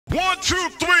1, 2,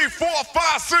 3, 4,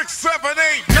 5, 6, 7,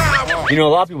 8, 9. You know, a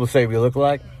lot of people say we look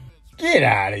alike. Get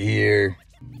out of here.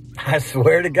 I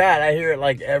swear to God, I hear it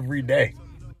like every day.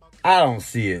 I don't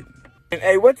see it. And,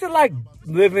 hey, what's it like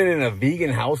living in a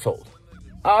vegan household?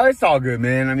 Oh, it's all good,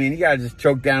 man. I mean, you gotta just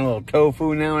choke down a little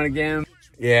tofu now and again.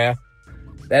 Yeah,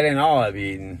 that ain't all I've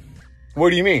eaten. What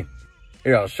do you mean?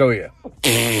 Here, I'll show you.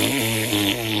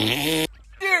 Dude,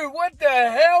 what the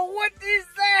hell? What is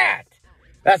that?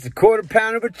 That's a 1/4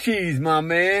 pounder of cheese, my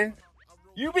man.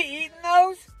 You be eating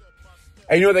those?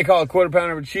 Hey, you know what they call a 1/4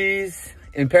 pounder of cheese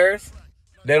in Paris?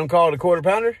 They don't call it a 1/4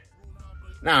 pounder?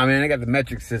 Nah, man, they got the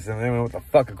metric system. They don't know what the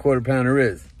fuck a 1/4 pounder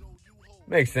is.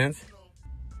 Makes sense.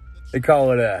 They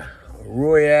call it a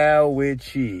Royale with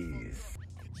cheese.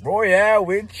 Royale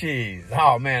with cheese.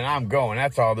 Oh, man, I'm going.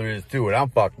 That's all there is to it. I'm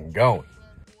fucking going.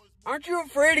 Aren't you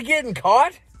afraid of getting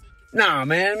caught? Nah,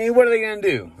 man. I mean, what are they going to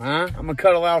do, huh? I'm going to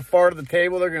cuddle out far to the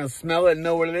table. They're going to smell it and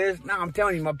know what it is. Nah, I'm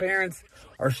telling you, my parents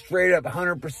are straight up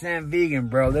 100% vegan,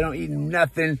 bro. They don't eat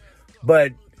nothing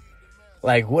but,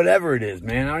 like, whatever it is,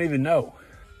 man. I don't even know.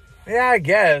 Yeah, I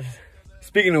guess.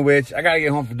 Speaking of which, I got to get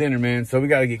home for dinner, man, so we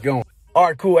got to get going. All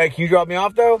right, cool. Hey, can you drop me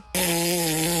off, though?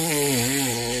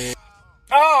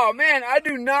 Oh, man, I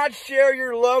do not share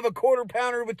your love of 1/4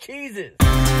 pounder with cheeses.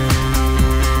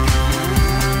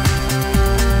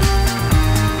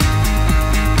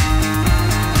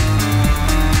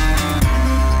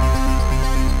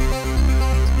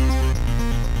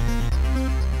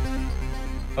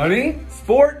 Honey,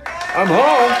 sport, I'm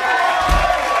home.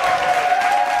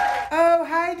 Oh,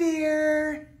 hi,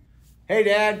 dear. Hey,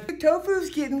 Dad. The tofu's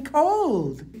getting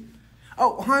cold.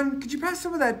 Oh, hon, could you pass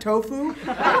some of that tofu?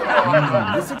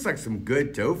 This looks like some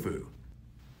good tofu.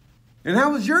 And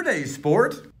how was your day,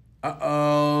 sport?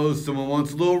 Uh-oh, someone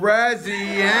wants a little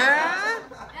Razzie, yeah?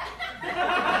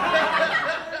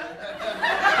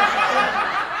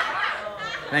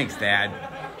 Thanks, Dad.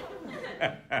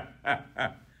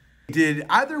 Did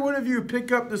either one of you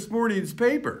pick up this morning's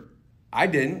paper? I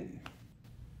didn't.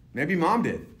 Maybe Mom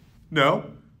did.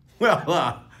 No? Well,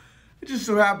 I just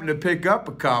so happened to pick up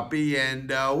a copy and,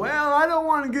 well, I don't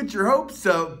want to get your hopes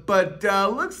up, but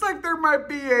looks like there might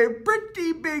be a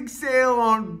pretty big sale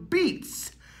on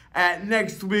beets at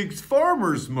next week's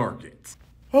farmer's market.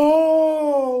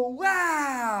 Oh,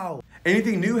 wow.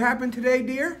 Anything new happened today,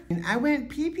 dear? I went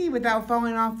pee-pee without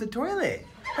falling off the toilet.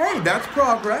 Hey, that's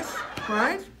progress,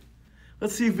 right?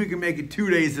 Let's see if we can make it 2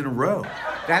 days in a row.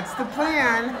 That's the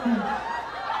plan.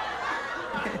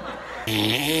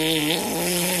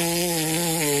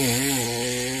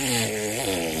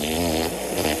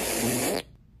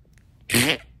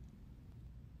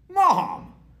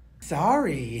 Mom!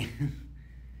 Sorry.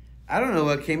 I don't know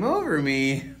what came over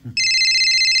me.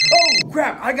 Oh,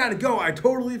 crap, I gotta go. I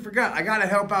totally forgot. I gotta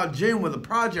help out Jim with a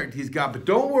project he's got, but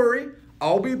don't worry.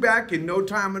 I'll be back in no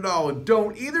time at all, and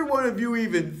don't either one of you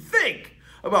even think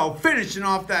about finishing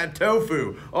off that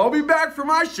tofu. I'll be back for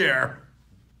my share.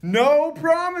 No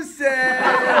promises.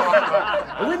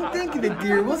 I wouldn't think of it,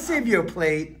 dear. We'll save you a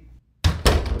plate.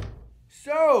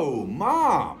 So,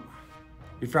 Mom,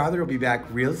 Your father will be back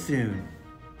real soon.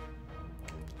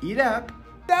 Eat up.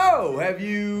 so have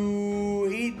you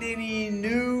eaten any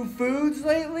new foods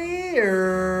lately,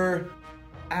 or?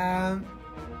 Mom?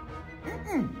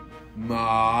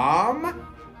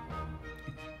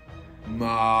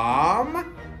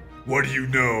 Mom? What do you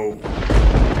know?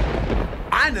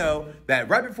 I know that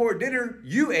right before dinner,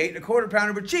 you ate a 1/4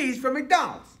 pounder of cheese from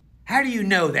McDonald's. How do you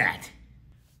know that?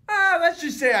 Let's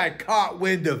just say I caught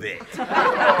wind of it.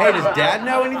 Hey, does Dad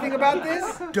know anything about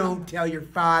this? Don't tell your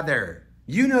father.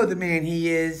 You know the man he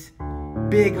is.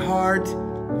 Big heart,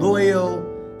 loyal,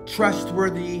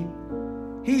 trustworthy.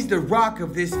 He's the rock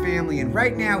of this family, and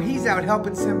right now he's out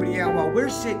helping somebody out while we're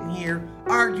sitting here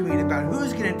arguing about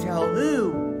who's gonna tell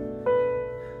who.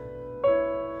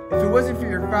 If it wasn't for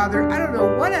your father, I don't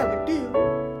know what I would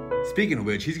do. Speaking of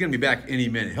which, he's gonna be back any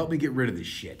minute. Help me get rid of this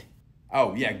shit.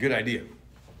 Oh, yeah, good idea.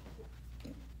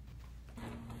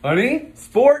 Honey,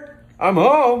 sport, I'm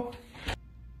home.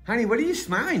 Honey, what are you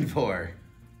smiling for?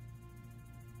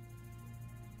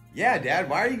 Yeah, Dad,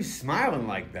 why are you smiling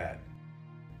like that?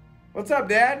 What's up,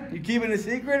 Dad? You keeping a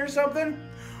secret or something?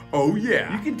 Oh,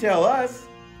 yeah. You can tell us.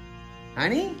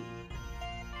 Honey?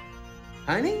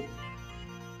 Honey?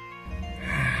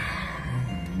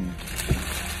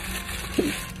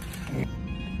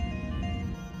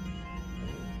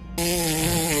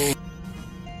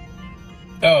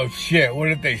 Oh shit, what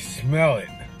if they smell it?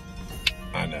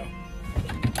 I know.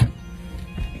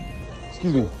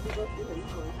 Excuse me.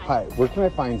 Hi, where can I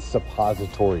find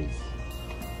suppositories?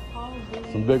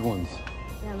 Some big ones.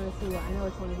 Yeah, I'm gonna see what. I know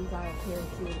which one of these aisles here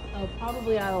too. Oh,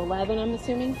 probably aisle 11, I'm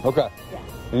assuming. Okay. Yeah.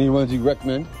 Any ones you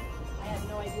recommend? I have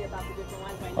no idea about the different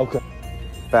ones. Right Okay.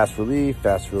 Fast relief,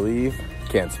 fast relief.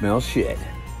 Can't smell shit.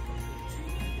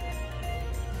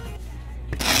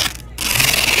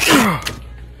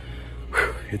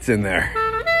 It's in there.